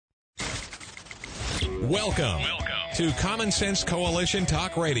Welcome to Common Sense Coalition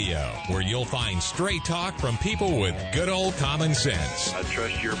Talk Radio, where you'll find straight talk from people with good old common sense. I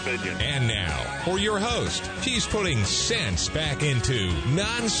trust your opinion. And now, for your host, she's putting sense back into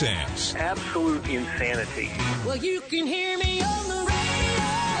nonsense. Absolute insanity. Well, you can hear me on the radio.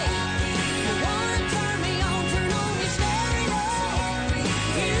 You wanna turn me on, turn on your stereo.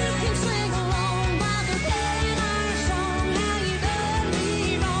 You can sing along while they're playing our song. How you done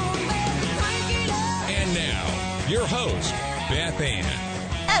me wrong, baby, crank it up. And now, your host, Beth Ann.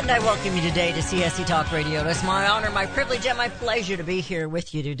 And I welcome you today to CSC Talk Radio. It's my honor, my privilege, and my pleasure to be here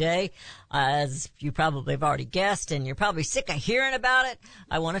with you today. As you probably have already guessed, and you're probably sick of hearing about it,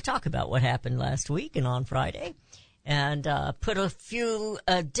 I want to talk about what happened last week and on Friday, and put a few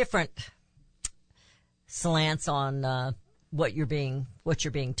different slants on what you're being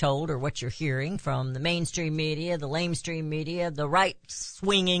told or what you're hearing from the mainstream media, the lamestream media, the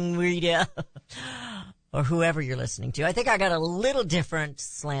right-swinging media, or whoever you're listening to. I think I got a little different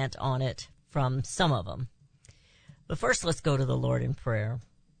slant on it from some of them. But first, let's go to the Lord in prayer.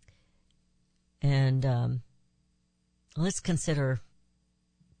 And let's consider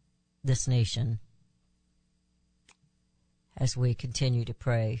this nation as we continue to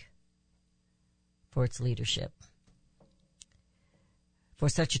pray for its leadership. For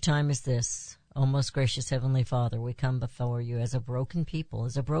such a time as this, O most gracious Heavenly Father, we come before you as a broken people,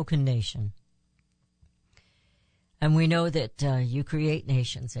 as a broken nation. And we know that you create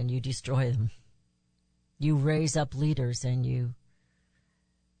nations and you destroy them. You raise up leaders and you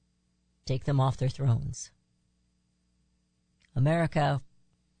take them off their thrones. America,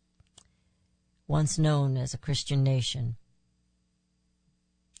 once known as a Christian nation,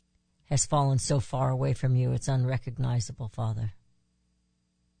 has fallen so far away from you it's unrecognizable, Father.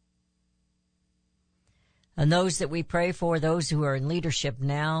 And those that we pray for, those who are in leadership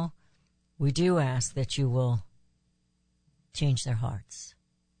now, we do ask that you will change their hearts.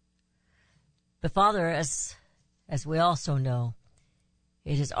 But Father, as we also know,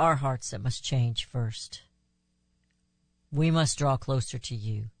 it is our hearts that must change first. We must draw closer to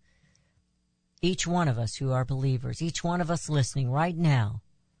you. Each one of us who are believers, each one of us listening right now,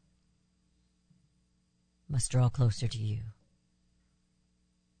 must draw closer to you.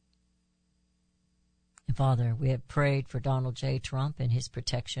 And Father, we have prayed for Donald J. Trump and his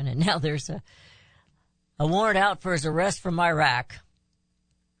protection, and now there's a warrant out for his arrest from Iraq.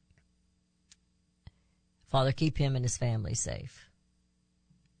 Father, keep him and his family safe.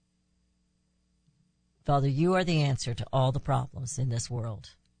 Father, you are the answer to all the problems in this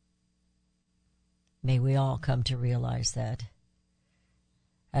world. May we all come to realize that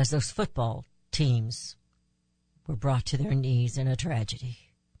as those football teams were brought to their knees in a tragedy,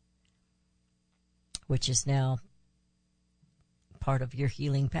 which is now part of your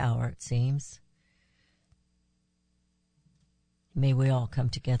healing power, it seems. May we all come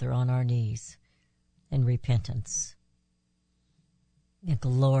together on our knees in repentance and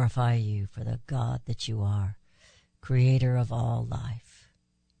glorify you for the God that you are, creator of all life.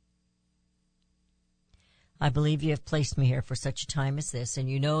 I believe you have placed me here for such a time as this, and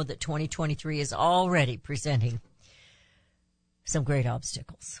you know that 2023 is already presenting some great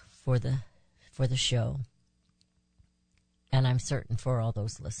obstacles for the show, and I'm certain for all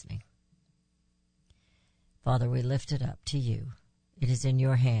those listening. Father, we lift it up to you. It is in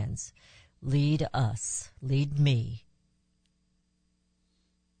your hands. Lead us. Lead me.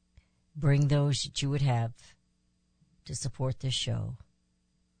 Bring those that you would have to support this show.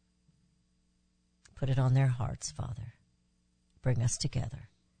 Put it on their hearts, Father. Bring us together.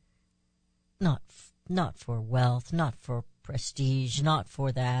 Not for wealth, not for prestige, not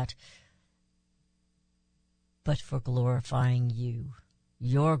for that, but for glorifying you,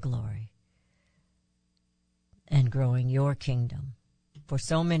 your glory, and growing your kingdom. For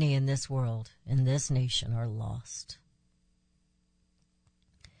so many in this world, in this nation, are lost.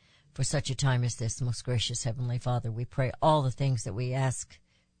 For such a time as this, most gracious Heavenly Father, we pray all the things that we ask,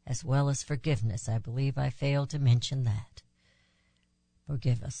 as well as forgiveness. I believe I failed to mention that.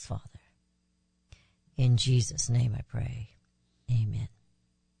 Forgive us, Father. In Jesus' name I pray. Amen.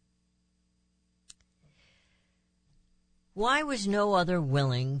 Why was no other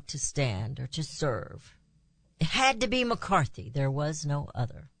willing to stand or to serve? It had to be McCarthy. There was no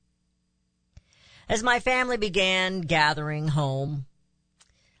other. As my family began gathering home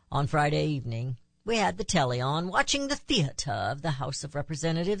on Friday evening, we had the telly on, watching the theater of the House of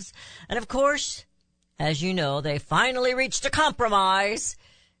Representatives. And of course, as you know, they finally reached a compromise.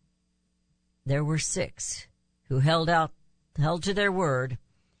 There were 6 who held to their word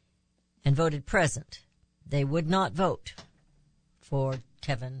and voted present. They would not vote for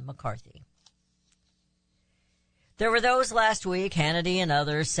Kevin McCarthy. There were those last week, Hannity and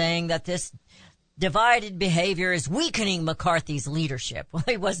others, saying that this divided behavior is weakening McCarthy's leadership. Well,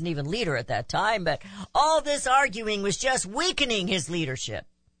 he wasn't even leader at that time, but all this arguing was just weakening his leadership.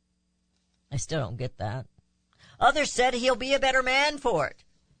 I still don't get that. Others said he'll be a better man for it.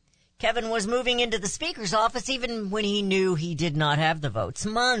 Kevin was moving into the Speaker's office even when he knew he did not have the votes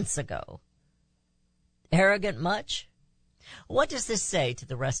months ago. Arrogant much? What does this say to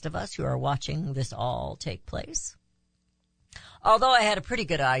the rest of us who are watching this all take place? Although I had a pretty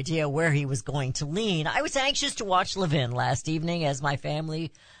good idea where he was going to lean, I was anxious to watch Levin last evening as the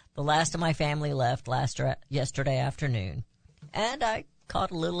last of my family left yesterday afternoon. And I caught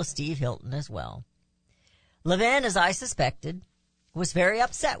a little of Steve Hilton as well. Levin, as I suspected, was very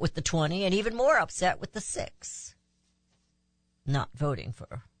upset with the 20 and even more upset with the 6. Not voting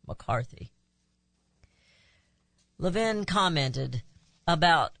for McCarthy. Levin commented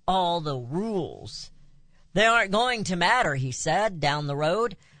about all the rules. They aren't going to matter, he said, down the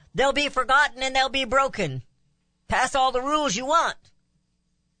road. They'll be forgotten and they'll be broken. Pass all the rules you want.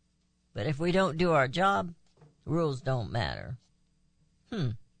 But if we don't do our job, the rules don't matter.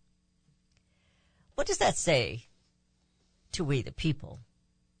 What does that say to we the people,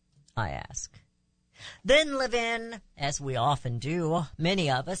 I ask. Then Levin, as we often do, many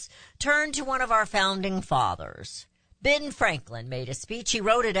of us, turned to one of our founding fathers. Ben Franklin made a speech. He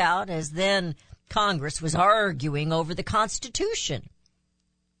wrote it out as then Congress was arguing over the Constitution.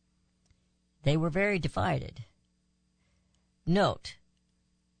 They were very divided. Note,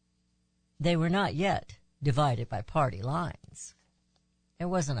 they were not yet divided by party lines. There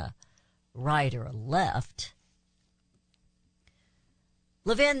wasn't a right or a left.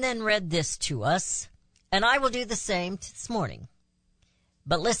 Levin then read this to us, and I will do the same this morning.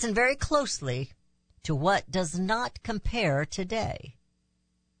 But listen very closely to what does not compare today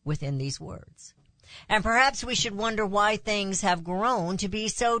within these words. And perhaps we should wonder why things have grown to be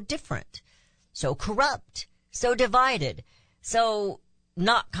so different, so corrupt, so divided, so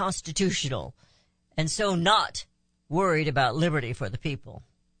not constitutional, and so not worried about liberty for the people.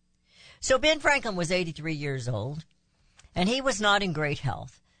 So Ben Franklin was 83 years old, and he was not in great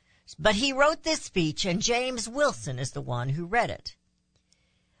health. But he wrote this speech, and James Wilson is the one who read it.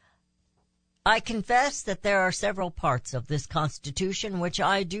 I confess that there are several parts of this Constitution which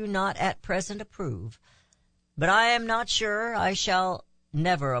I do not at present approve, but I am not sure I shall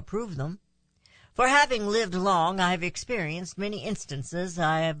never approve them. For having lived long, I have experienced many instances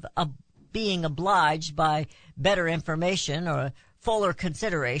being obliged by better information or fuller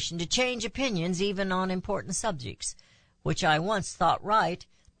consideration to change opinions even on important subjects, which I once thought right,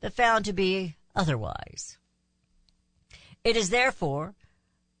 but found to be otherwise. It is therefore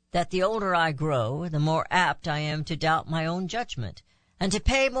that the older I grow, the more apt I am to doubt my own judgment, and to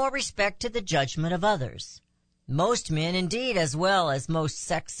pay more respect to the judgment of others. Most men, indeed, as well as most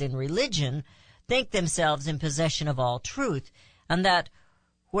sects in religion, think themselves in possession of all truth, and that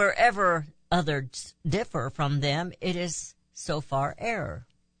wherever others differ from them, it is so far error.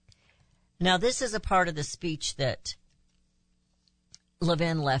 Now, this is a part of the speech that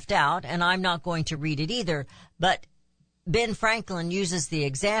Levin left out, and I'm not going to read it either, but Ben Franklin uses the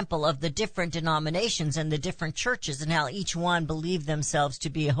example of the different denominations and the different churches and how each one believed themselves to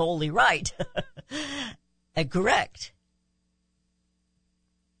be wholly right. Correct.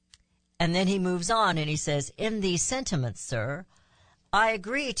 And then he moves on and he says, in these sentiments, sir, I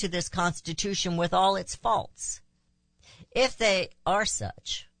agree to this Constitution with all its faults, if they are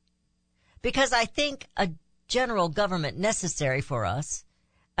such, because I think a general government necessary for us,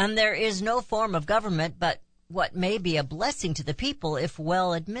 and there is no form of government but what may be a blessing to the people if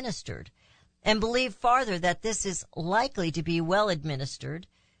well administered, and believe farther that this is likely to be well administered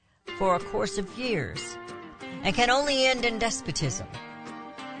for a course of years, and can only end in despotism,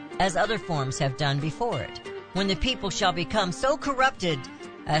 as other forms have done before it, when the people shall become so corrupted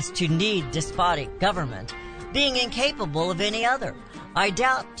as to need despotic government, being incapable of any other. I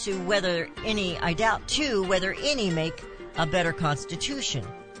doubt too whether any make a better constitution.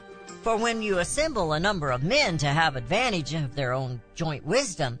 For when you assemble a number of men to have advantage of their own joint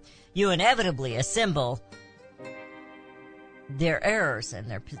wisdom, you inevitably assemble their errors and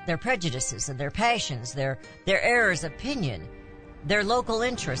their prejudices and their passions, their errors of opinion, their local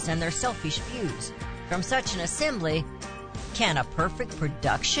interests and their selfish views. From such an assembly, can a perfect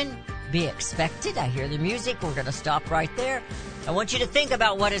production be expected? I hear the music. We're going to stop right there. I want you to think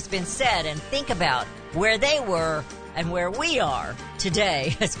about what has been said and think about where they were and where we are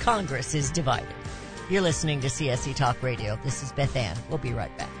today as Congress is divided. You're listening to CSC Talk Radio. This is Beth Ann. We'll be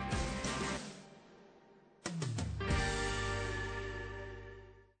right back.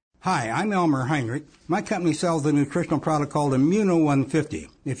 Hi, I'm Elmer Heinrich. My company sells a nutritional product called Immuno 150.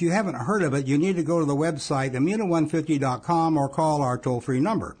 If you haven't heard of it, you need to go to the website immuno150.com or call our toll-free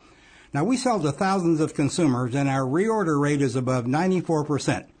number. Now, we sell to thousands of consumers, and our reorder rate is above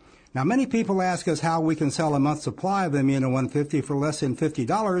 94%. Now, many people ask us how we can sell a month's supply of Immuno 150 for less than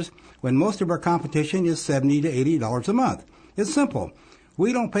 $50 when most of our competition is $70 to $80 a month. It's simple.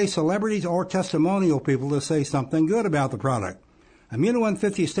 We don't pay celebrities or testimonial people to say something good about the product. Immuno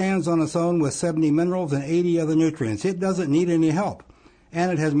 150 stands on its own with 70 minerals and 80 other nutrients. It doesn't need any help.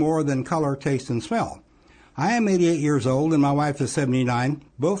 And it has more than color, taste, and smell. I am 88 years old and my wife is 79,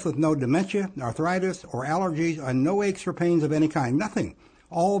 both with no dementia, arthritis, or allergies, and no aches or pains of any kind. Nothing.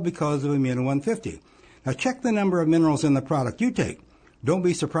 All because of Immuno 150. Now check the number of minerals in the product you take. Don't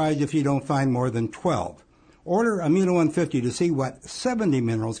be surprised if you don't find more than 12. Order Immuno 150 to see what 70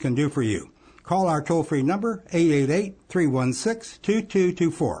 minerals can do for you. Call our toll-free number,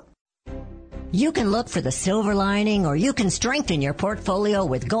 888-316-2224. You can look for the silver lining, or you can strengthen your portfolio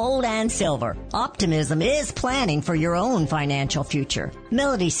with gold and silver. Optimism is planning for your own financial future.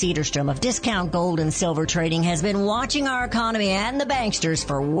 Melody Cedarstrom of Discount Gold and Silver Trading has been watching our economy and the banksters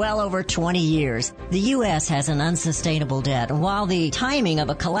for well over 20 years. The U.S. has an unsustainable debt, and while the timing of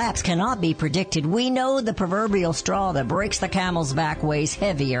a collapse cannot be predicted, we know the proverbial straw that breaks the camel's back weighs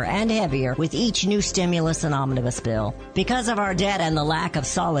heavier and heavier with each new stimulus and omnibus bill. Because of our debt and the lack of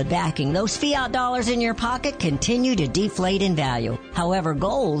solid backing, those fiat dollars in your pocket continue to deflate in value. However,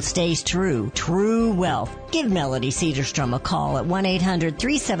 gold stays true wealth. Give Melody Cedarstrom a call at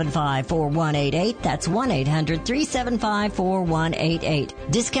 1-800-375-4188. That's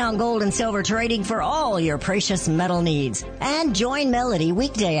 1-800-375-4188. Discount Gold and Silver Trading for all your precious metal needs. And join Melody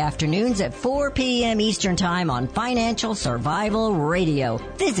weekday afternoons at 4 p.m. Eastern Time on Financial Survival Radio.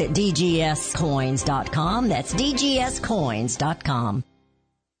 Visit dgscoins.com. That's dgscoins.com.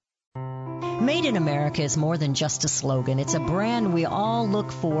 Made in America is more than just a slogan. It's a brand we all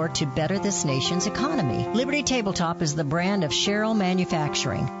look for to better this nation's economy. Liberty Tabletop is the brand of Sherrill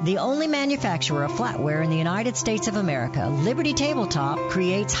Manufacturing, the only manufacturer of flatware in the United States of America. Liberty Tabletop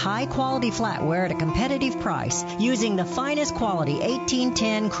creates high-quality flatware at a competitive price using the finest quality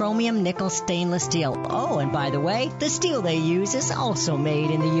 1810 chromium nickel stainless steel. Oh, and by the way, the steel they use is also made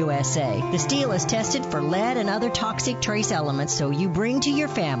in the USA. The steel is tested for lead and other toxic trace elements, so you bring to your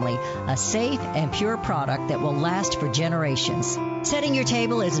family a safe and pure product that will last for generations. Setting your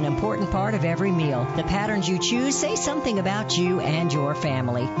table is an important part of every meal. The patterns you choose say something about you and your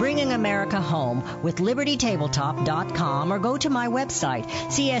family. Bringing America home with LibertyTabletop.com, or go to my website,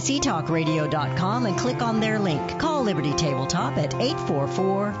 CSCTalkRadio.com, and click on their link. Call Liberty Tabletop at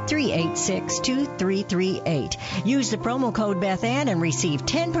 844-386-2338. Use the promo code BethAnn and receive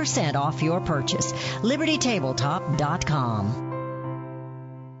 10% off your purchase. LibertyTabletop.com.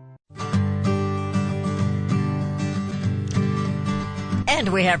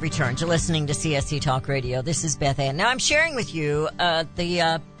 And we have returned to listening to CSC Talk Radio. This is Beth Ann. Now, I'm sharing with you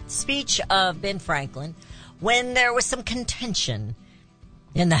the speech of Ben Franklin when there was some contention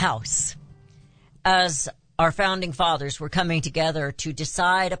in the House as our founding fathers were coming together to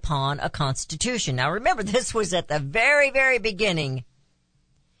decide upon a constitution. Now, remember, this was at the very, very beginning.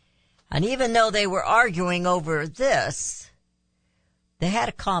 And even though they were arguing over this, they had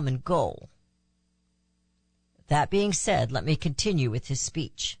a common goal. That being said, let me continue with his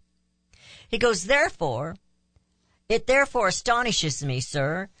speech. He goes, it therefore astonishes me,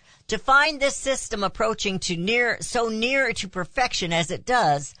 sir, to find this system approaching to so near to perfection as it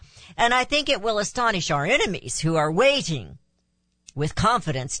does, and I think it will astonish our enemies who are waiting with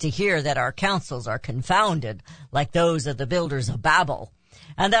confidence to hear that our counsels are confounded like those of the builders of Babel,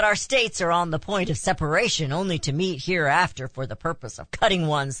 and that our states are on the point of separation only to meet hereafter for the purpose of cutting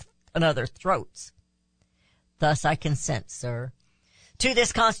one another's throats. Thus I consent, sir, to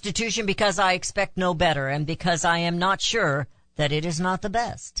this Constitution because I expect no better and because I am not sure that it is not the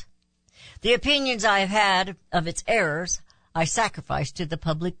best. The opinions I have had of its errors I sacrifice to the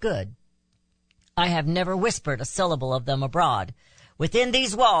public good. I have never whispered a syllable of them abroad. Within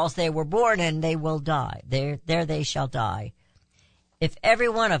these walls they were born and they will die. There they shall die. If every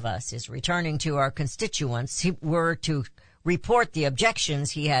one of us is returning to our constituents, he were to report the objections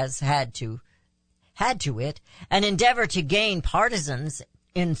he has had to it and endeavor to gain partisans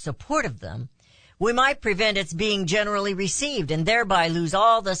in support of them, we might prevent its being generally received and thereby lose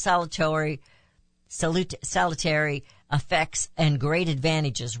all the salutary effects and great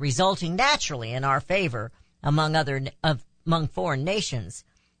advantages resulting naturally in our favor among foreign nations,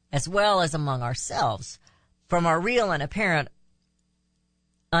 as well as among ourselves, from our real and apparent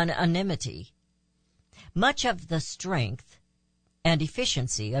unanimity. Much of the strength and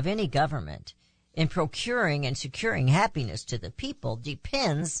efficiency of any government in procuring and securing happiness to the people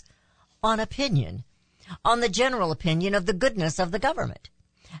depends on opinion, on the general opinion of the goodness of the government,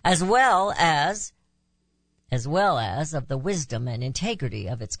 as well as of the wisdom and integrity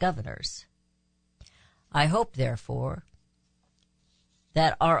of its governors. I hope, therefore,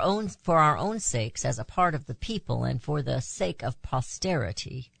 that for our own sakes, as a part of the people and for the sake of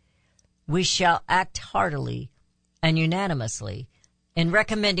posterity, we shall act heartily and unanimously in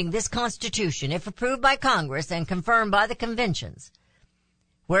recommending this Constitution, if approved by Congress and confirmed by the conventions,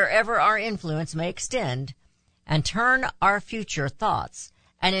 wherever our influence may extend, and turn our future thoughts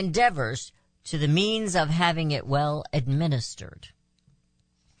and endeavors to the means of having it well administered.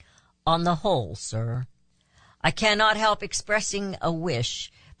 On the whole, sir, I cannot help expressing a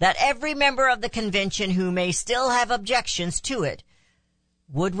wish that every member of the convention who may still have objections to it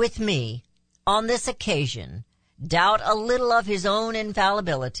would with me, on this occasion, doubt a little of his own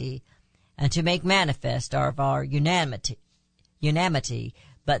infallibility, and to make manifest of our unanimity,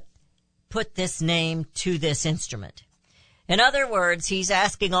 but put this name to this instrument. In other words, he's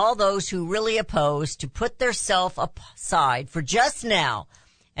asking all those who really oppose to put their self aside for just now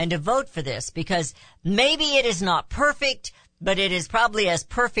and to vote for this, because maybe it is not perfect, but it is probably as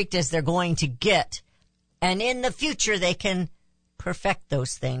perfect as they're going to get. And in the future, they can perfect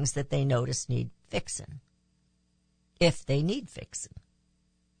those things that they notice need fixing, if they need fixing.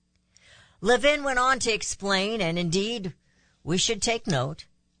 Levin went on to explain, and indeed, we should take note,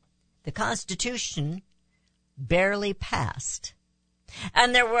 the Constitution barely passed.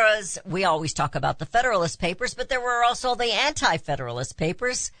 And there was, we always talk about the Federalist Papers, but there were also the Anti-Federalist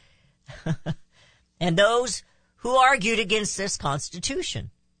Papers and those who argued against this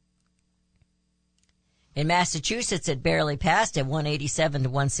Constitution. In Massachusetts, it barely passed at 187 to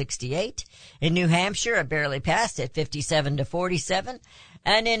 168. In New Hampshire, it barely passed at 57 to 47.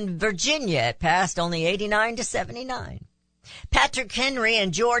 And in Virginia, it passed only 89 to 79. Patrick Henry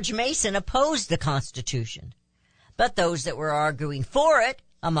and George Mason opposed the Constitution. But those that were arguing for it,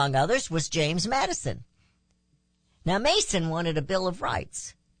 among others, was James Madison. Now, Mason wanted a Bill of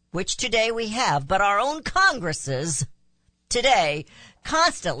Rights, which today we have, but our own Congresses today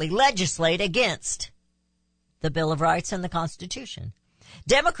constantly legislate against the Bill of Rights and the Constitution.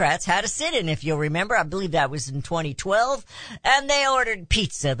 Democrats had a sit-in, if you'll remember. I believe that was in 2012, and they ordered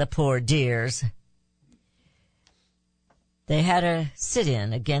pizza, the poor dears. They had a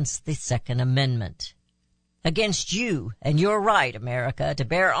sit-in against the Second Amendment, against you and your right, America, to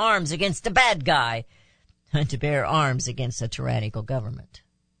bear arms against a bad guy and to bear arms against a tyrannical government.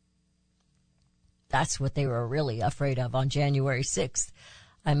 That's what they were really afraid of on January 6th.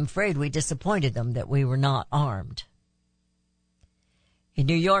 I'm afraid we disappointed them that we were not armed. In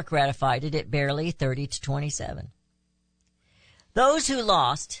New York ratified it at barely 30 to 27. Those who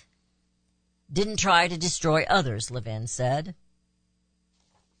lost didn't try to destroy others, Levin said.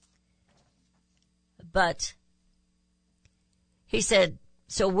 But he said,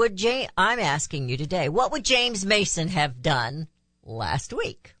 so I'm asking you today, what would James Mason have done last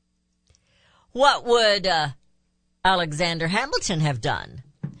week? What would Alexander Hamilton have done?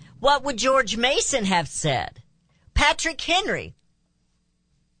 What would George Mason have said? Patrick Henry?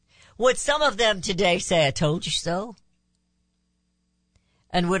 Would some of them today say, I told you so?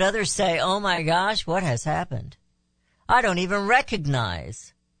 And would others say, oh my gosh, what has happened? I don't even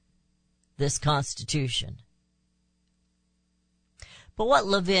recognize this Constitution. But what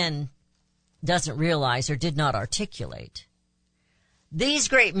Levin doesn't realize or did not articulate, these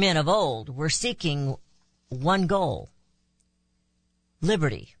great men of old were seeking one goal: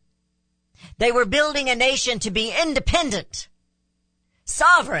 liberty. They were building a nation to be independent,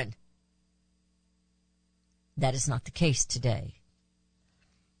 sovereign. That is not the case today.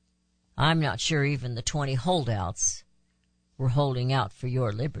 I'm not sure even the 20 holdouts were holding out for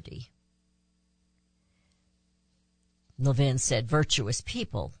your liberty. Levin said, virtuous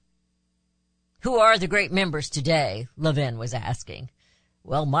people. Who are the great members today? Levin was asking.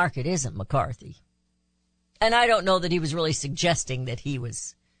 Well, Mark, it isn't McCarthy. And I don't know that he was really suggesting that he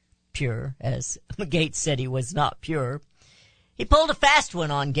was pure, as Gates said he was not pure. He pulled a fast one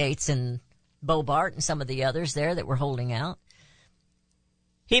on Gates and Bobart and some of the others there that were holding out.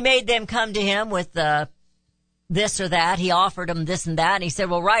 He made them come to him with this or that. He offered them this and that, and he said,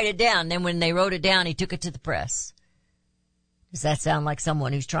 well, write it down. Then when they wrote it down, he took it to the press. Does that sound like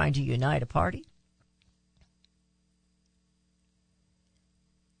someone who's trying to unite a party?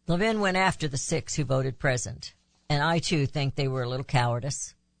 Levin went after the 6 who voted present, and I too think they were a little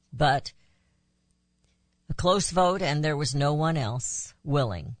cowardice, but a close vote and there was no one else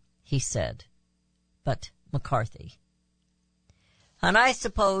willing, he said, but McCarthy. And I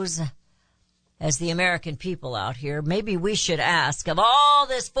suppose, as the American people out here, maybe we should ask, of all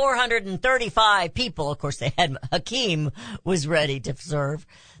this 435 people, of course they had Hakeem was ready to serve,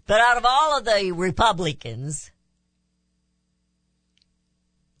 but out of all of the Republicans,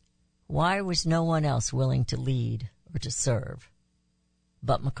 why was no one else willing to lead or to serve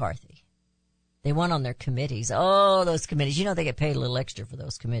but McCarthy? They went on their committees. Oh, those committees. You know they get paid a little extra for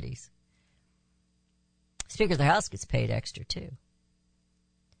those committees. Speaker of the House gets paid extra, too.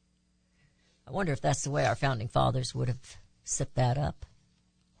 I wonder if that's the way our founding fathers would have set that up.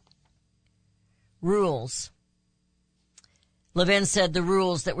 Rules. Levin said the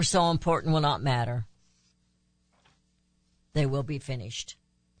rules that were so important will not matter. They will be finished.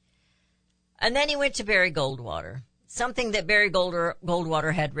 And then he went to Barry Goldwater, something that Barry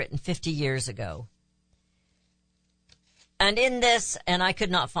Goldwater had written 50 years ago. And in this, and I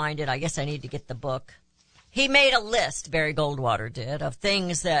could not find it, I guess I need to get the book, he made a list, Barry Goldwater did, of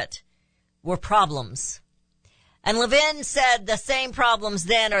things that were problems. And Levin said the same problems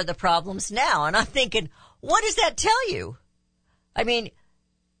then are the problems now. And I'm thinking, what does that tell you? I mean,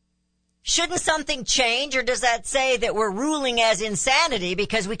 shouldn't something change, or does that say that we're ruling as insanity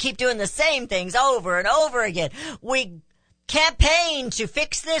because we keep doing the same things over and over again? We campaign to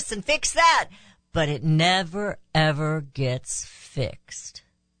fix this and fix that, but it never, ever gets fixed.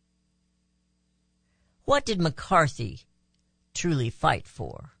 What did McCarthy truly fight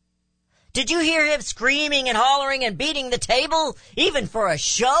for? Did you hear him screaming and hollering and beating the table, even for a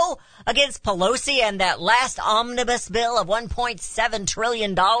show, against Pelosi and that last omnibus bill of $1.7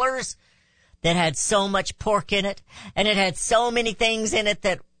 trillion that had so much pork in it, and it had so many things in it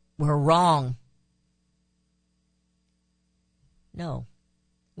that were wrong? No,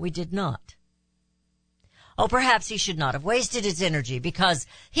 we did not. Oh, perhaps he should not have wasted his energy because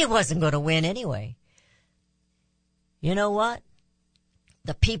he wasn't going to win anyway. You know what?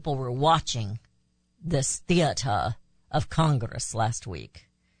 The people were watching this theater of Congress last week.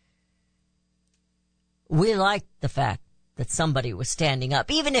 We liked the fact that somebody was standing up,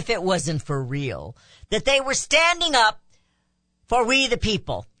 even if it wasn't for real, that they were standing up for we the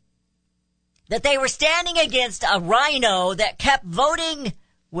people, that they were standing against a rhino that kept voting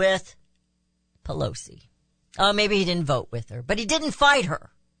with Pelosi. Oh, maybe he didn't vote with her, but he didn't fight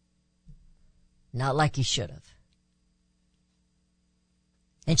her. Not like he should have.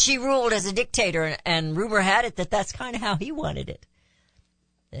 And she ruled as a dictator, and rumor had it that that's kind of how he wanted it.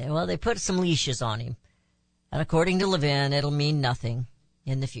 Well, they put some leashes on him. And according to Levin, it'll mean nothing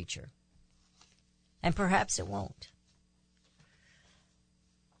in the future. And perhaps it won't.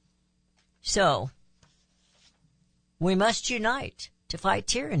 So, we must unite to fight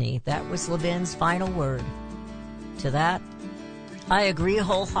tyranny. That was Levin's final word. To that, I agree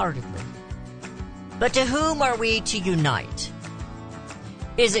wholeheartedly. But to whom are we to unite?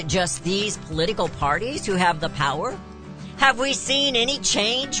 Is it just these political parties who have the power? Have we seen any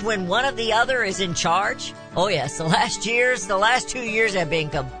change when one or the other is in charge? Oh yes, the last 2 years have been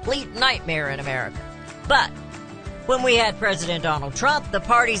a complete nightmare in America. But when we had President Donald Trump, the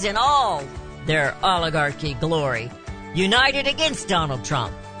parties in all their oligarchy glory united against Donald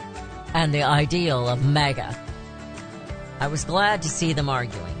Trump and the ideal of MAGA. I was glad to see them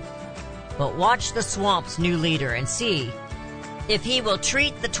arguing. But watch the swamp's new leader and see if he will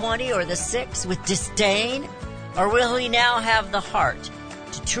treat the 20 or the 6 with disdain, or will he now have the heart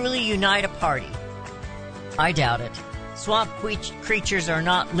to truly unite a party? I doubt it. Swamp creatures are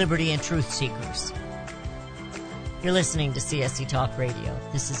not liberty and truth seekers. You're listening to CSC Talk Radio.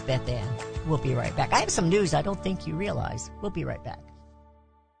 This is Beth Ann. We'll be right back. I have some news I don't think you realize. We'll be right back.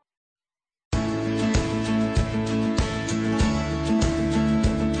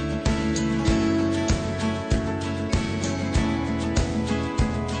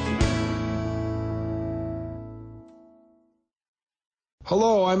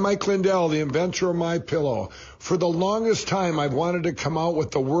 Hello, I'm Mike Lindell, the inventor of My Pillow. For the longest time, I've wanted to come out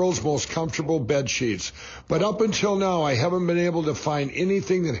with the world's most comfortable bed sheets. But up until now, I haven't been able to find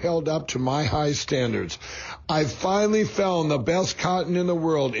anything that held up to my high standards. I've finally found the best cotton in the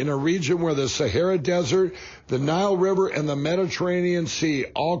world in a region where the Sahara Desert, the Nile River, and the Mediterranean Sea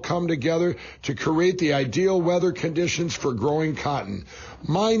all come together to create the ideal weather conditions for growing cotton.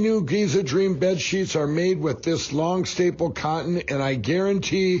 My new Giza Dream bed sheets are made with this long staple cotton, and I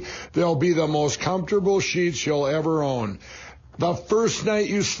guarantee they'll be the most comfortable sheets you'll ever own. The first night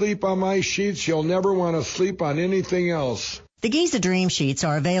you sleep on my sheets, you'll never want to sleep on anything else. The Giza Dream Sheets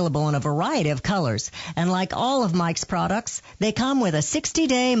are available in a variety of colors, and like all of Mike's products, they come with a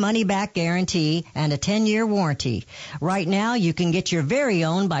 60-day money-back guarantee and a 10-year warranty. Right now, you can get your very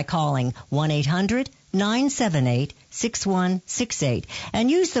own by calling 1-800-978 888-866-6168 and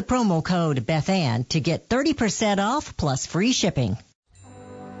use the promo code BethAnn to get 30% off plus free shipping.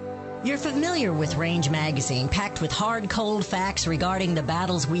 You're familiar with Range Magazine, packed with hard, cold facts regarding the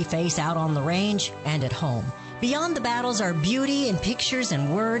battles we face out on the range and at home. Beyond the battles are beauty and pictures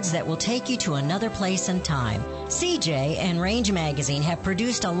and words that will take you to another place and time. CJ and Range Magazine have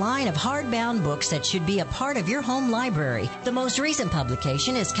produced a line of hardbound books that should be a part of your home library. The most recent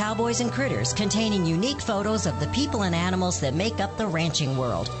publication is Cowboys and Critters, containing unique photos of the people and animals that make up the ranching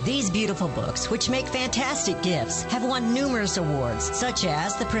world. These beautiful books, which make fantastic gifts, have won numerous awards, such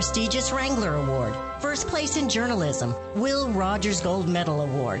as the prestigious Wrangler Award, first place in journalism, Will Rogers Gold Medal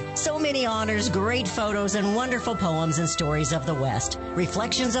Award. So many honors, great photos, and wonderful poems and stories of the West.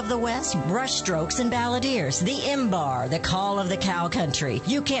 Reflections of the West, Brushstrokes and Balladeers, The Imbar, The Call of the Cow Country.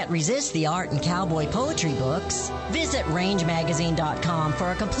 You can't resist the art and cowboy poetry books. Visit rangemagazine.com for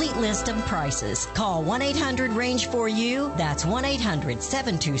a complete list of prices. Call 1-800-RANGE-4U. That's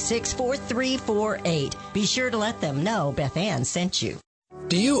 1-800-726-4348. Be sure to let them know Beth Ann sent you.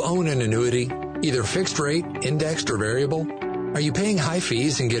 Do you own an annuity, either fixed rate, indexed, or variable? Are you paying high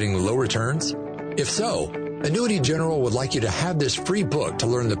fees and getting low returns? If so, Annuity General would like you to have this free book to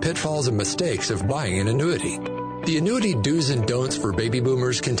learn the pitfalls and mistakes of buying an annuity. The Annuity Do's and Don'ts for Baby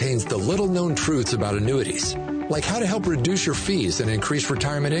Boomers contains the little-known truths about annuities, like how to help reduce your fees and increase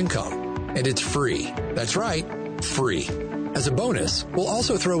retirement income. And it's free. That's right, free. As a bonus, we'll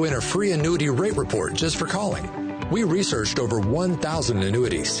also throw in a free annuity rate report just for calling. We researched over 1,000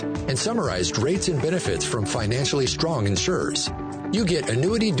 annuities and summarized rates and benefits from financially strong insurers. You get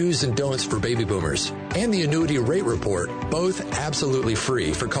Annuity Do's and Don'ts for Baby Boomers and the Annuity Rate Report, both absolutely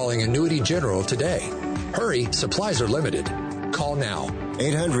free for calling Annuity General today. Hurry, supplies are limited. Call now.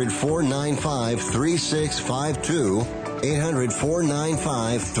 800-495-3652.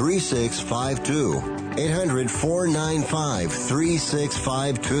 800-495-3652.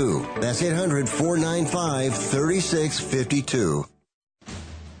 800-495-3652. That's 800-495-3652.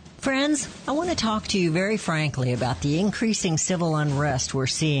 Friends, I want to talk to you very frankly about the increasing civil unrest we're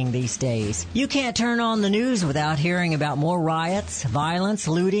seeing these days. You can't turn on the news without hearing about more riots, violence,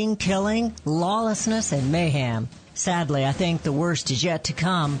 looting, killing, lawlessness, and mayhem. Sadly, I think the worst is yet to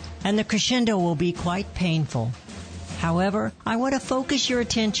come, and the crescendo will be quite painful. However, I want to focus your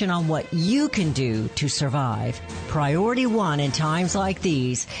attention on what you can do to survive. Priority one in times like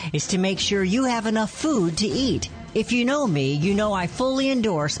these is to make sure you have enough food to eat. If you know me, you know I fully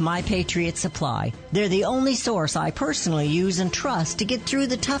endorse My Patriot Supply. They're the only source I personally use and trust to get through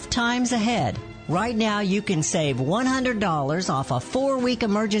the tough times ahead. Right now, you can save $100 off a 4-week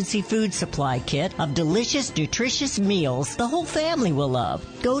emergency food supply kit of delicious, nutritious meals the whole family will love.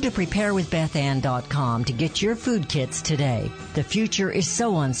 Go to preparewithbethann.com to get your food kits today. The future is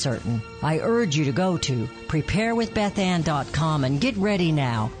so uncertain. I urge you to go to preparewithbethann.com and get ready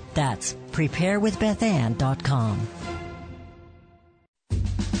now. That's preparewithbethann.com.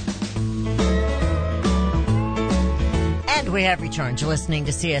 And we have returned. You're listening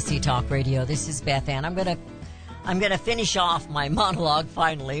to CSC Talk Radio. This is Beth Ann. I'm gonna finish off my monologue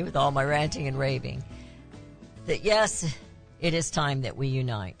finally with all my ranting and raving. That yes, it is time that we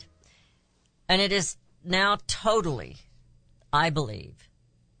unite. And it is now totally, I believe,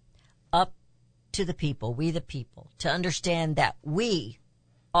 up to the people, we the people, to understand that we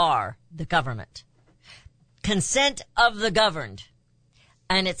are the government. Consent of the governed.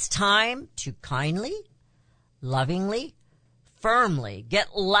 And it's time to kindly, lovingly, firmly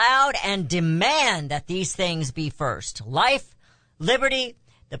get loud and demand that these things be first. Life, liberty,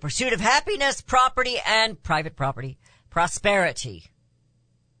 the pursuit of happiness, property, and private property, prosperity.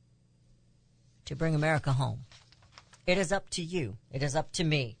 To bring America home. It is up to you. It is up to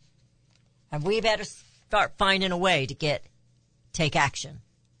me. And we better start finding a way to take action.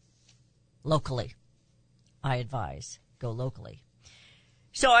 Locally. I advise. Go locally.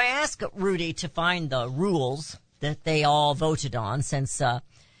 So I asked Rudy to find the rules that they all voted on, since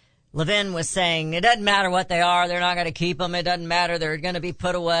Levin was saying it doesn't matter what they are, they're not going to keep them, it doesn't matter, they're going to be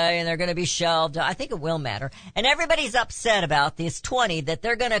put away and they're going to be shelved. I think it will matter. And everybody's upset about these 20 that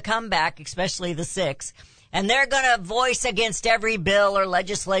they're going to come back, especially the 6, and they're going to voice against every bill or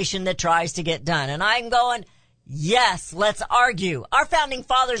legislation that tries to get done. And I'm going, yes, let's argue. Our founding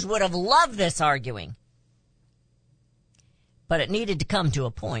fathers would have loved this arguing. But it needed to come to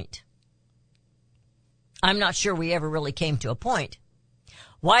a point. I'm not sure we ever really came to a point.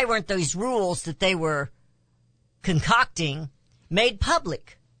 Why weren't those rules that they were concocting made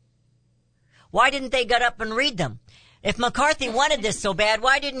public? Why didn't they get up and read them? If McCarthy wanted this so bad,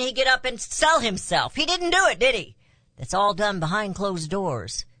 why didn't he get up and sell himself? He didn't do it, did he? That's all done behind closed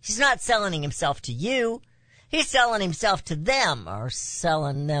doors. He's not selling himself to you. He's selling himself to them or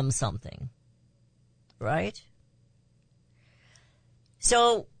selling them something. Right?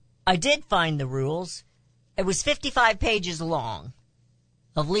 So I did find the rules. It was 55 pages long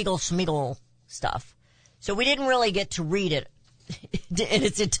of legal schmigel stuff. So we didn't really get to read it in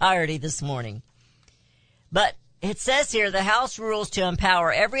its entirety this morning. But it says here, the House rules to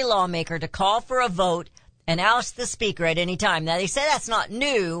empower every lawmaker to call for a vote and oust the Speaker at any time. Now, they say that's not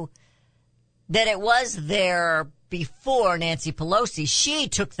new, that it was there before Nancy Pelosi. She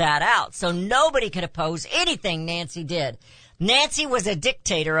took that out, so nobody could oppose anything Nancy did. Nancy was a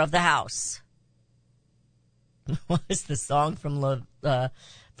dictator of the House. What is the song from Les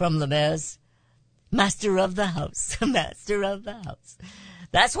Mis? Master of the house, master of the house.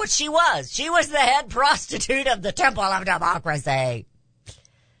 That's what she was. She was the head prostitute of the Temple of Democracy.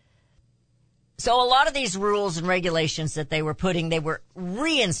 So a lot of these rules and regulations that they were putting, they were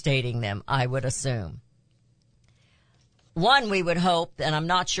reinstating them, I would assume. One, we would hope, and I'm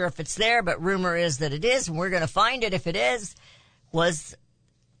not sure if it's there, but rumor is that it is, and we're going to find it if it is, was,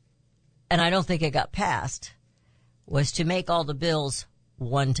 and I don't think it got passed, was to make all the bills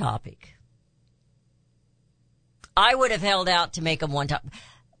one topic. I would have held out to make them one topic.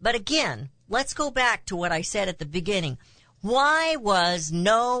 But again, let's go back to what I said at the beginning. Why was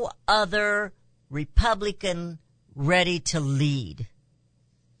no other Republican ready to lead?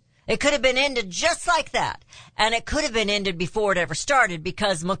 It could have been ended just like that. And it could have been ended before it ever started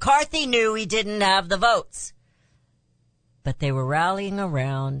because McCarthy knew he didn't have the votes. But they were rallying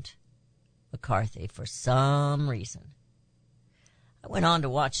around McCarthy for some reason. I went on to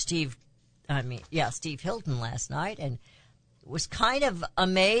watch Steve Hilton last night and was kind of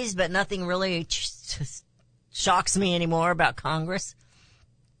amazed, but nothing really shocks me anymore about Congress.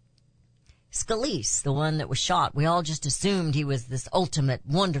 Scalise, the one that was shot, we all just assumed he was this ultimate,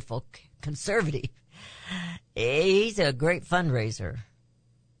 wonderful conservative. He's a great fundraiser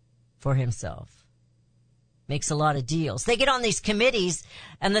for himself. Makes a lot of deals. They get on these committees,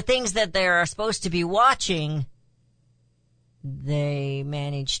 and the things that they're supposed to be watching, they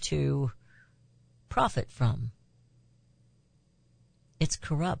manage to profit from. It's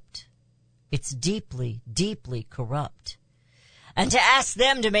corrupt. It's deeply, deeply corrupt. And to ask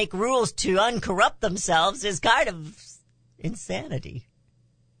them to make rules to uncorrupt themselves is kind of insanity.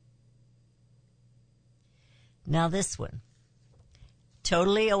 Now this one,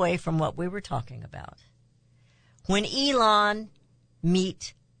 totally away from what we were talking about. When Elon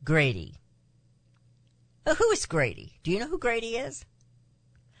meet Grady. Who is Grady? Do you know who Grady is?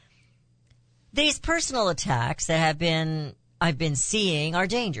 These personal attacks that I've been seeing are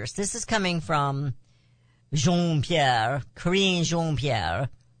dangerous. This is coming from Karine Jean-Pierre,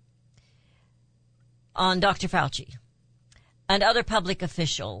 on Dr. Fauci and other public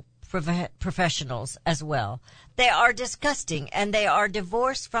professionals as well. They are disgusting and they are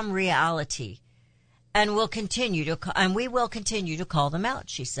divorced from reality, and we will continue to call them out,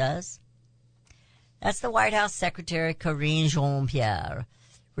 she says. That's the White House Secretary Karine Jean-Pierre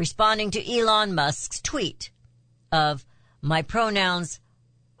responding to Elon Musk's tweet of, "My pronouns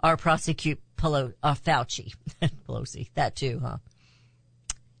are prosecute Fauci." Pelosi, that too, huh?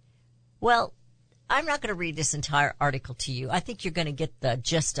 Well, I'm not going to read this entire article to you. I think you're going to get the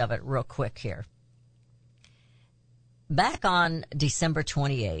gist of it real quick here. Back on December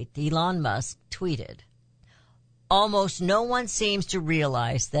 28th, Elon Musk tweeted, "Almost no one seems to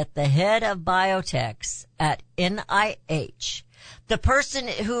realize that the head of biotechs at NIH, the person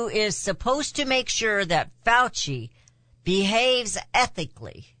who is supposed to make sure that Fauci behaves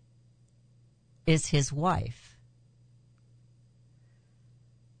ethically, is his wife."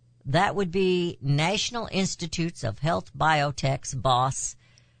 That would be National Institutes of Health Biotech's boss,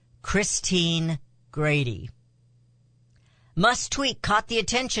 Christine Grady. Musk's tweet caught the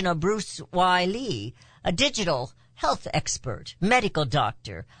attention of Bruce Y. Lee, a digital health expert, medical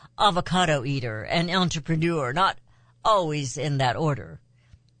doctor, avocado eater, and entrepreneur, not always in that order,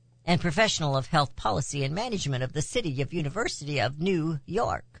 and professional of health policy and management of the University of New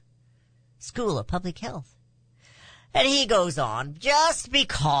York School of Public Health. And he goes on, just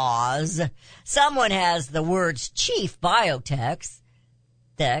because someone has the words chief bioethics,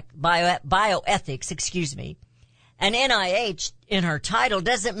 and NIH in her title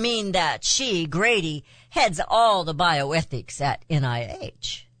doesn't mean that she, Grady, heads all the bioethics at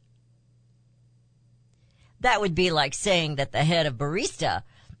NIH. That would be like saying that the head of barista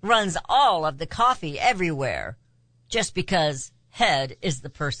runs all of the coffee everywhere, just because head is the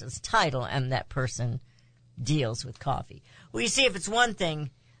person's title and that person deals with coffee. Well, you see, if it's one thing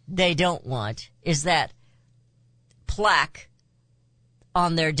they don't want, is that plaque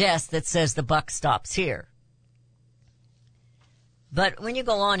on their desk that says the buck stops here. But when you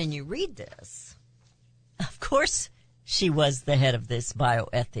go on and you read this, of course she was the head of this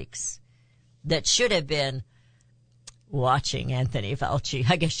bioethics that should have been watching Anthony Fauci.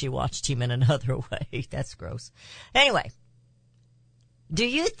 I guess she watched him in another way. That's gross. Anyway, do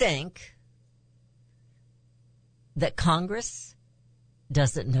you think that Congress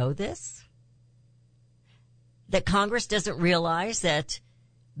doesn't know this? That Congress doesn't realize that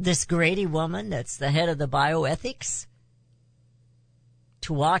this Grady woman that's the head of the bioethics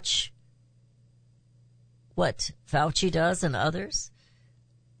to watch what Fauci does and others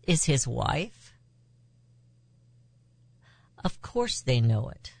is his wife? Of course they know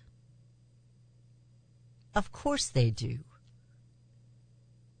it. Of course they do.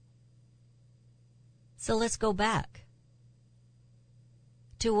 So let's go back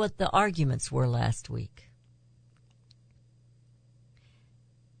to what the arguments were last week.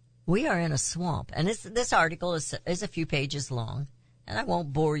 We are in a swamp, and this article is a few pages long, and I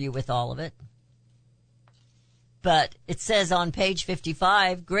won't bore you with all of it. But it says on page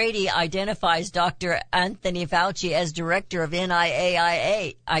 55, Grady identifies Dr. Anthony Fauci as director of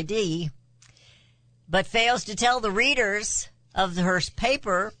NIAID, but fails to tell the readers of her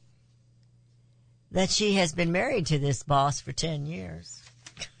paper that she has been married to this boss for 10 years.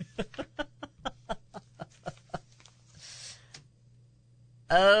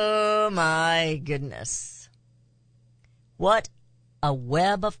 Oh, my goodness. What a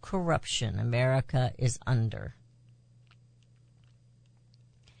web of corruption America is under.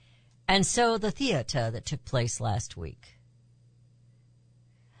 And so the theater that took place last week.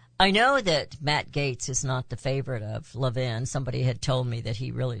 I know that Matt Gaetz is not the favorite of Levin. Somebody had told me that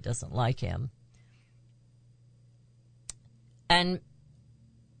he really doesn't like him. And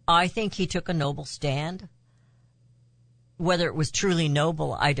I think he took a noble stand. Whether it was truly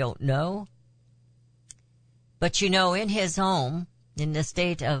noble, I don't know. But you know, in his home, in the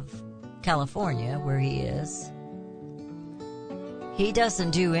state of California, where he is, he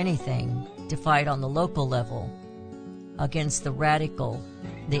doesn't do anything to fight on the local level against the radical,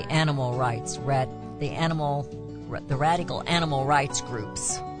 the animal rights, the radical animal rights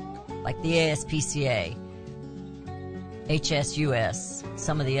groups, like the ASPCA, HSUS,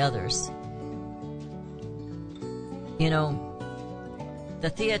 some of the others. You know, the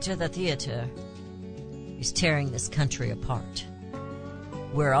theater is tearing this country apart.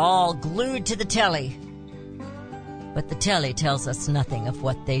 We're all glued to the telly, but the telly tells us nothing of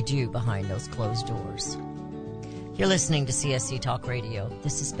what they do behind those closed doors. You're listening to CSC Talk Radio.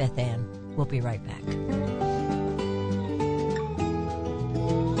 This is Beth Ann. We'll be right back.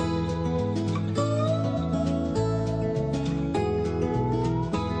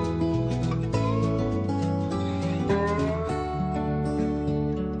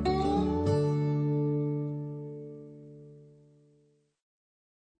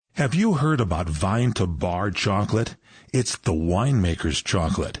 Have you heard about Vine to Bar chocolate? It's the winemaker's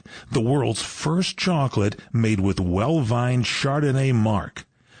chocolate, the world's first chocolate made with well-vined Chardonnay marc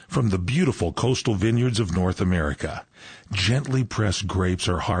from the beautiful coastal vineyards of North America. Gently pressed grapes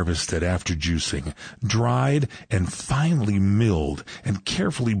are harvested after juicing, dried and finely milled and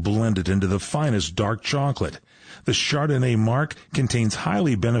carefully blended into the finest dark chocolate. The Chardonnay marc contains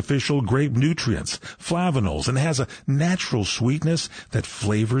highly beneficial grape nutrients, flavanols, and has a natural sweetness that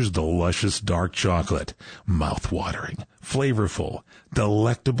flavors the luscious dark chocolate. Mouth-watering, flavorful,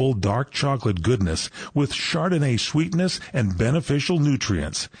 delectable dark chocolate goodness with Chardonnay sweetness and beneficial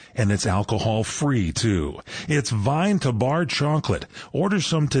nutrients. And it's alcohol-free, too. It's Vine to Bar chocolate. Order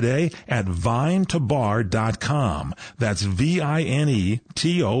some today at vinetobar.com. That's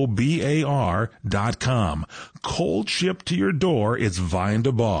VINETOBAR.com. Cold shipped to your door, it's Vine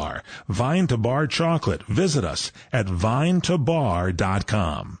to Bar. Vine to Bar chocolate. Visit us at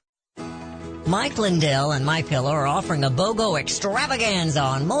vinetobar.com. Mike Lindell and MyPillow are offering a BOGO extravaganza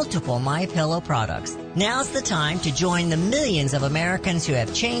on multiple MyPillow products. Now's the time to join the millions of Americans who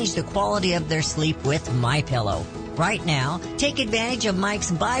have changed the quality of their sleep with MyPillow. Right now, take advantage of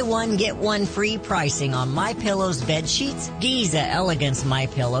Mike's buy one, get one free pricing on MyPillow's bed sheets, Giza Elegance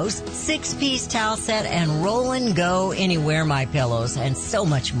MyPillows, 6-piece towel set, and Roll and Go Anywhere MyPillows, and so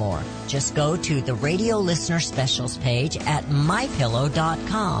much more. Just go to the radio listener specials page at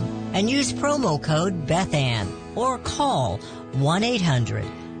MyPillow.com and use promo code BethAnn or call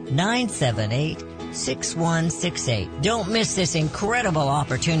 1-800-978-6168. Don't miss this incredible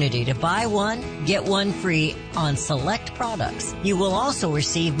opportunity to buy one, get one free on select products. You will also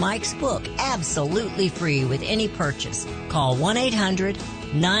receive Mike's book absolutely free with any purchase. Call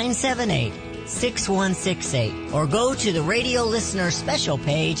 1-800-978-6168 or go to the radio listener special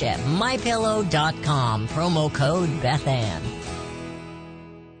page at MyPillow.com. Promo code BethAnn.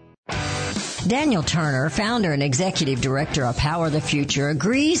 Daniel Turner, founder and executive director of Power the Future,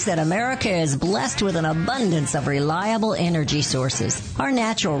 agrees that America is blessed with an abundance of reliable energy sources. Our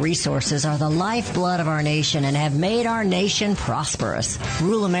natural resources are the lifeblood of our nation and have made our nation prosperous.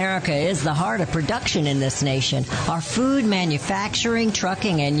 Rural America is the heart of production in this nation. Our food, manufacturing,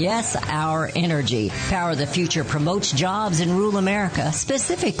 trucking, and yes, our energy. Power the Future promotes jobs in rural America,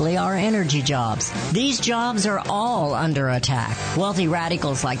 specifically our energy jobs. These jobs are all under attack. Wealthy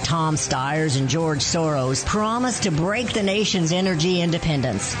radicals like Tom Stiers and George Soros promise to break the nation's energy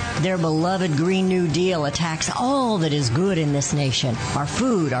independence. Their beloved Green New Deal attacks all that is good in this nation. Our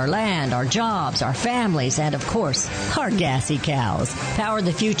food, our land, our jobs, our families, and of course, our gassy cows. Power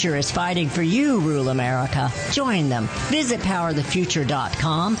the Future is fighting for you, rural America. Join them. Visit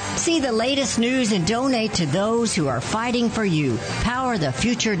powerthefuture.com. See the latest news and donate to those who are fighting for you.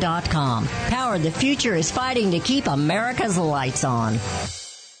 Powerthefuture.com. Power the Future is fighting to keep America's lights on.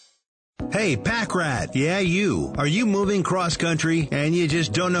 Hey, Pack Rat. Yeah, you. Are you moving cross-country and you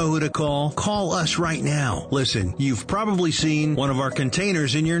just don't know who to call? Call us right now. Listen, you've probably seen one of our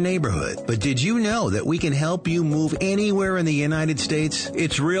containers in your neighborhood. But did you know that we can help you move anywhere in the United States?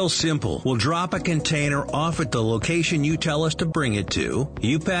 It's real simple. We'll drop a container off at the location you tell us to bring it to.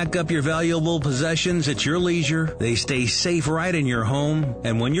 You pack up your valuable possessions at your leisure. They stay safe right in your home.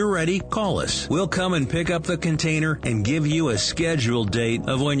 And when you're ready, call us. We'll come and pick up the container and give you a scheduled date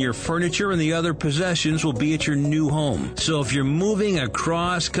of when your furniture and the other possessions will be at your new home. So if you're moving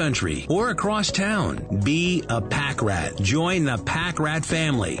across country or across town, be a Pack Rat. Join the Pack Rat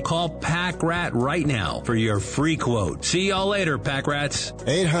family. Call Pack Rat right now for your free quote. See y'all later, Pack Rats.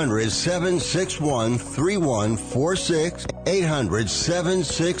 800-761-3146.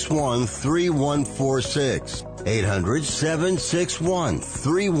 800-761-3146.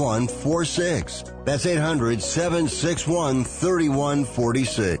 800-761-3146. That's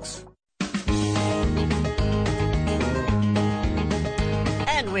 800-761-3146.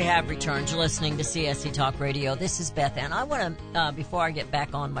 And we have returned. You're listening to CSC Talk Radio. This is Beth Ann. I want to, before I get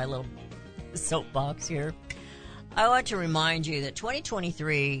back on my little soapbox here, I want to remind you that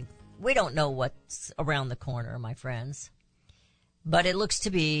 2023, we don't know what's around the corner, my friends. But it looks to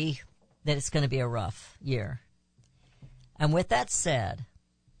be that it's going to be a rough year. And with that said,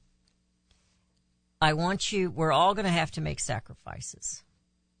 we're all going to have to make sacrifices.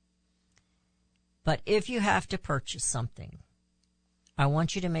 But if you have to purchase something, I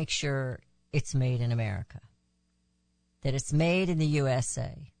want you to make sure it's made in America, that it's made in the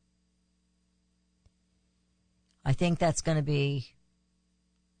USA. I think that's going to be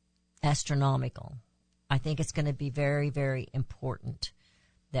astronomical. I think it's going to be very, very important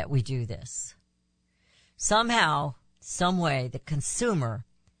that we do this. Somehow, some way, the consumer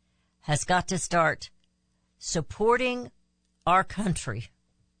has got to start supporting our country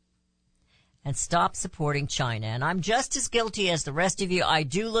and stop supporting China. And I'm just as guilty as the rest of you. I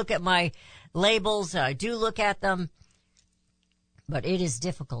do look at my labels. I do look at them. But it is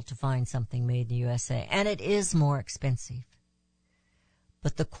difficult to find something made in the USA. And it is more expensive.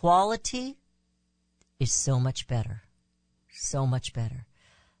 But the quality is so much better. So much better.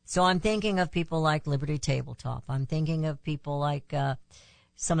 So I'm thinking of people like Liberty Tabletop. I'm thinking of people like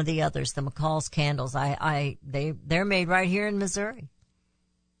some of the others, the McCall's Candles. They're made right here in Missouri.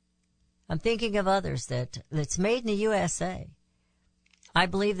 I'm thinking of others that's made in the USA. I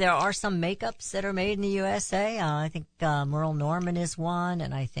believe there are some makeups that are made in the USA. I think Merle Norman is one,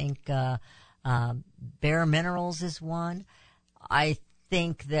 and I think Bare Minerals is one. I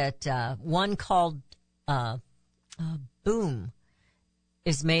think that one called Boom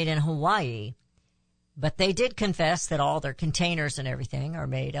is made in Hawaii, but they did confess that all their containers and everything are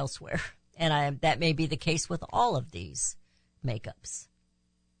made elsewhere. And that may be the case with all of these makeups.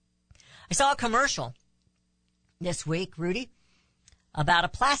 I saw a commercial this week, Rudy, about a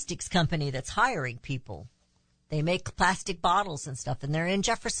plastics company that's hiring people. They make plastic bottles and stuff, and they're in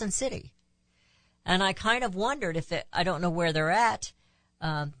Jefferson City. And I kind of wondered I don't know where they're at.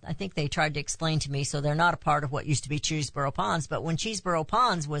 I think they tried to explain to me, so they're not a part of what used to be Cheeseboro Ponds. But when Cheeseboro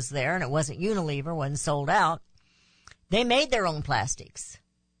Ponds was there, and it wasn't Unilever, wasn't sold out, they made their own plastics.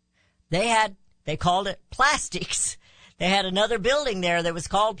 They called it plastics. They had another building there that was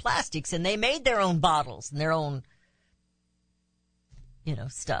called plastics, and they made their own bottles and their own,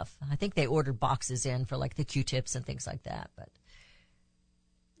 stuff. I think they ordered boxes in for like the Q-tips and things like that. But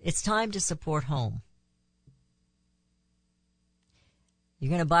it's time to support home. You're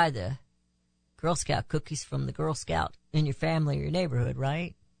going to buy the Girl Scout cookies from the Girl Scout in your family or your neighborhood,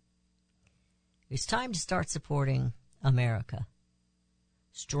 right? It's time to start supporting America.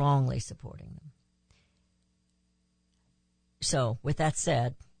 Strongly supporting them. So, with that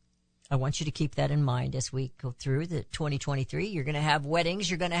said, I want you to keep that in mind as we go through the 2023. You're going to have weddings.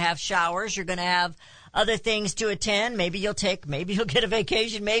 You're going to have showers. You're going to have other things to attend. Maybe you'll get a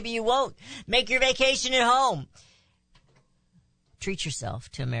vacation. Maybe you won't. Make your vacation at home. Treat yourself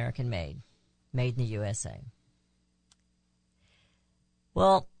to American made in the USA.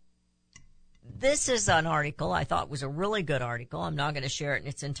 Well, this is an article I thought was a really good article. I'm not going to share it in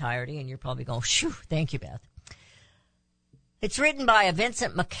its entirety, and you're probably going, shoo, thank you, Beth. It's written by a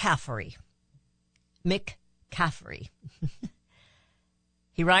Vincent McCaffrey.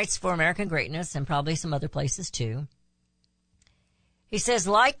 He writes for American Greatness and probably some other places too. He says,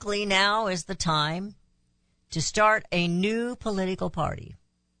 likely now is the time to start a new political party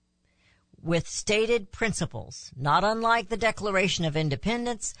with stated principles, not unlike the Declaration of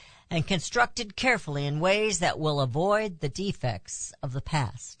Independence, and constructed carefully in ways that will avoid the defects of the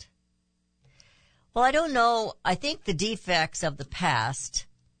past. Well, I don't know. I think the defects of the past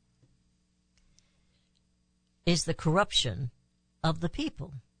is the corruption of the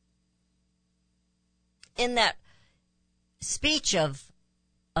people. In that speech of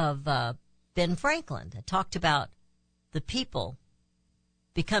Ben Franklin that talked about the people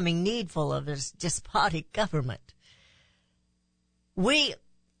becoming needful of this despotic government, we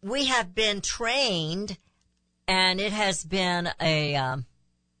have been trained, and it has been a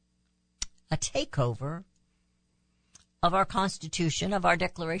takeover of our Constitution, of our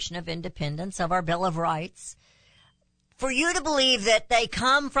Declaration of Independence, of our Bill of Rights, for you to believe that they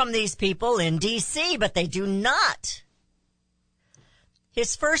come from these people in D.C., but they do not.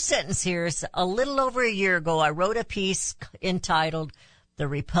 His first sentence here is, a little over a year ago, I wrote a piece entitled, "The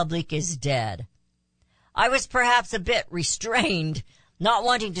Republic is Dead." I was perhaps a bit restrained, not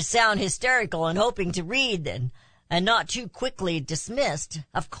wanting to sound hysterical and hoping to read and not too quickly dismissed.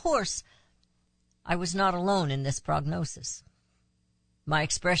 Of course, I was not alone in this prognosis. My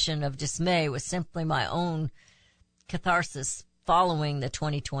expression of dismay was simply my own catharsis following the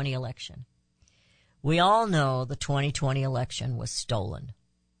 2020 election. We all know the 2020 election was stolen.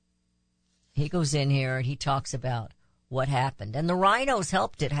 He goes in here and he talks about what happened, and the rhinos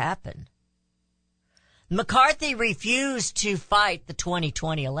helped it happen. McCarthy refused to fight the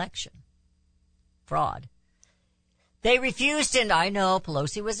 2020 election. Fraud. They refused, and I know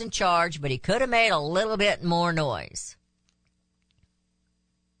Pelosi was in charge, but he could have made a little bit more noise.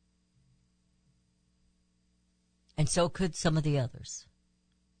 And so could some of the others.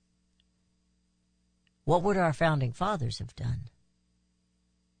 What would our founding fathers have done?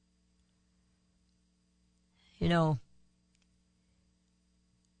 You know,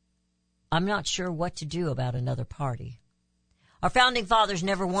 I'm not sure what to do about another party. Our founding fathers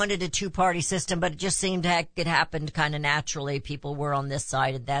never wanted a two-party system, but it just seemed it happened kind of naturally. People were on this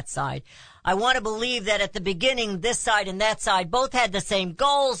side and that side. I want to believe that at the beginning, this side and that side both had the same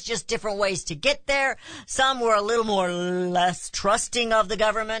goals, just different ways to get there. Some were a little more less trusting of the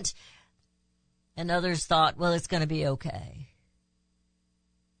government, and others thought, well, it's going to be okay.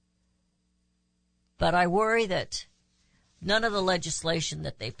 But I worry that none of the legislation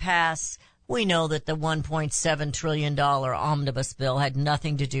that they pass, we know that the $1.7 trillion omnibus bill had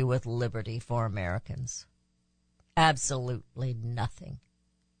nothing to do with liberty for Americans. Absolutely nothing.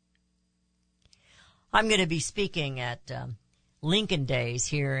 I'm going to be speaking at Lincoln Days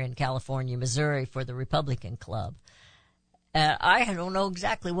here in California, Missouri for the Republican Club. I don't know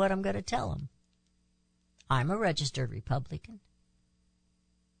exactly what I'm going to tell them. I'm a registered Republican.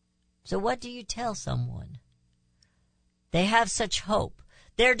 So what do you tell someone? They have such hope.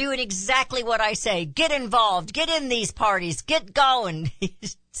 They're doing exactly what I say. Get involved. Get in these parties. Get going.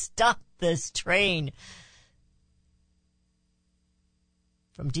 Stop this train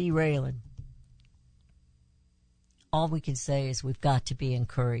from derailing. All we can say is we've got to be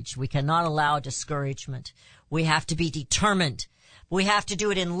encouraged. We cannot allow discouragement. We have to be determined. We have to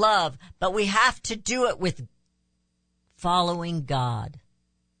do it in love, but we have to do it with following God.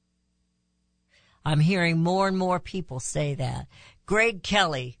 I'm hearing more and more people say that. Greg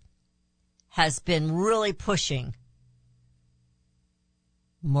Kelly has been really pushing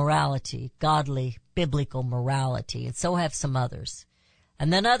morality, godly, biblical morality, and so have some others.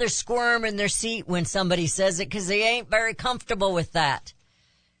 And then others squirm in their seat when somebody says it because they ain't very comfortable with that.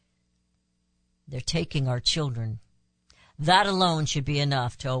 They're taking our children. That alone should be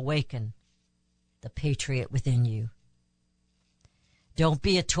enough to awaken the patriot within you. Don't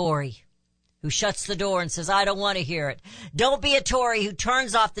be a Tory who shuts the door and says, I don't want to hear it. Don't be a Tory who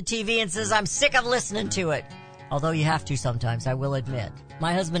turns off the TV and says, I'm sick of listening to it. Although you have to sometimes, I will admit.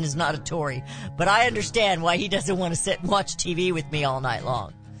 My husband is not a Tory, but I understand why he doesn't want to sit and watch TV with me all night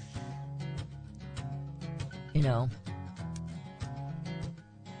long. You know.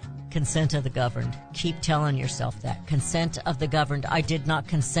 Consent of the governed. Keep telling yourself that. Consent of the governed. I did not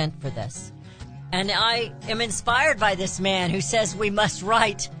consent for this. And I am inspired by this man who says we must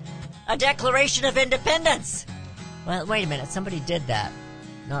write a Declaration of Independence. Well, wait a minute. Somebody did that.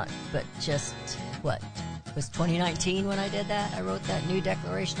 But just, what? It was 2019 when I did that? I wrote that new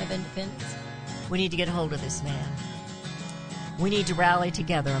Declaration of Independence. We need to get a hold of this man. We need to rally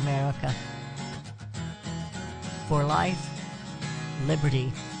together, America. For life,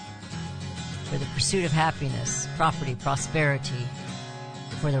 liberty, for the pursuit of happiness, property, prosperity,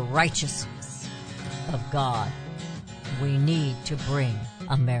 for the righteousness of God. We need to bring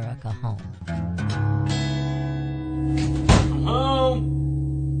America home. Home.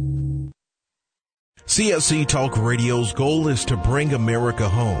 CSC Talk Radio's goal is to bring America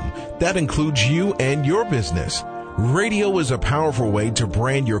home. That includes you and your business. Radio is a powerful way to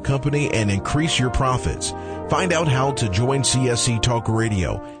brand your company and increase your profits. Find out how to join CSC Talk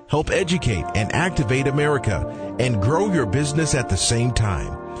Radio, help educate and activate America, and grow your business at the same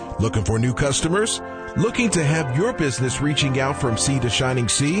time. Looking for new customers? Looking to have your business reaching out from sea to shining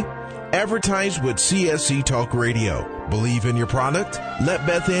sea? Advertise with CSC Talk Radio. Believe in your product? Let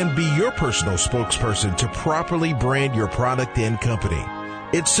Beth Ann be your personal spokesperson to properly brand your product and company.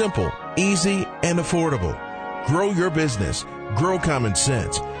 It's simple, easy, and affordable. Grow your business, grow common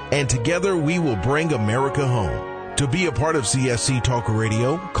sense, and together we will bring America home. To be a part of CSC Talk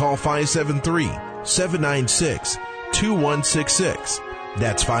Radio, call 573-796-2166.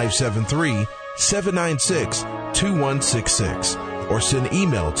 That's 573-796-2166. Or send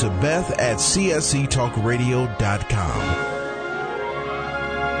email to beth@csctalkradio.com.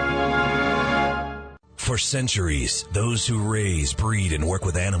 For centuries, those who raise, breed, and work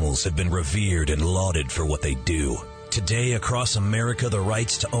with animals have been revered and lauded for what they do. Today, across America, the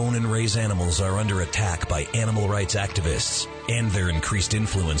rights to own and raise animals are under attack by animal rights activists and their increased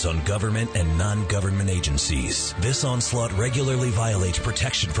influence on government and non-government agencies. This onslaught regularly violates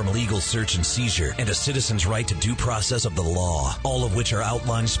protection from illegal search and seizure and a citizen's right to due process of the law, all of which are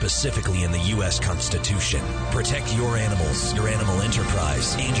outlined specifically in the U.S. Constitution. Protect your animals, your animal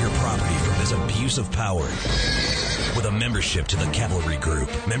enterprise, and your property from this abuse of power. With a membership to the Cavalry Group,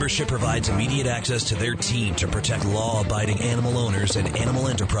 membership provides immediate access to their team to protect law-abiding animal owners and animal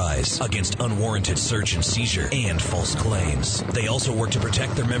enterprise against unwarranted search and seizure and false claims. They also work to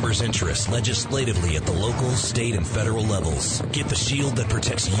protect their members' interests legislatively at the local, state, and federal levels. Get the shield that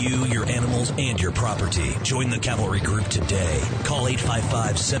protects you, your animals, and your property. Join the Cavalry Group today. Call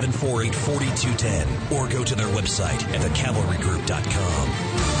 855-748-4210 or go to their website at thecavalrygroup.com.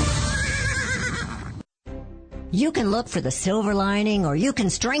 You can look for the silver lining, or you can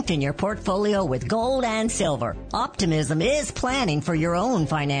strengthen your portfolio with gold and silver. Optimism is planning for your own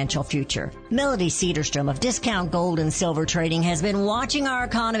financial future. Melody Cedarstrom of Discount Gold and Silver Trading has been watching our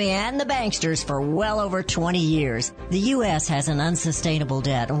economy and the banksters for well over 20 years. The U.S. has an unsustainable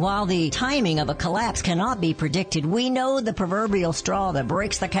debt, and while the timing of a collapse cannot be predicted, we know the proverbial straw that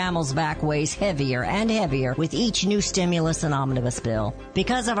breaks the camel's back weighs heavier and heavier with each new stimulus and omnibus bill.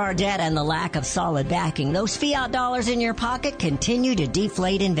 Because of our debt and the lack of solid backing, those fiat dollars in your pocket continue to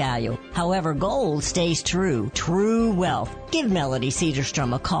deflate in value. However, gold stays true wealth. Give Melody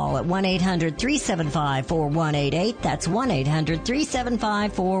Cedarstrom a call at 1-800-375-4188. That's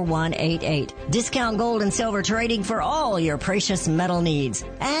 1-800-375-4188. Discount Gold and Silver Trading for all your precious metal needs.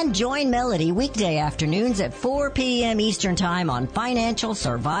 And join Melody weekday afternoons at 4 p.m. Eastern Time on Financial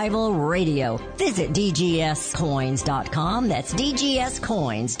Survival Radio. Visit dgscoins.com. That's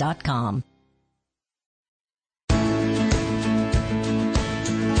dgscoins.com.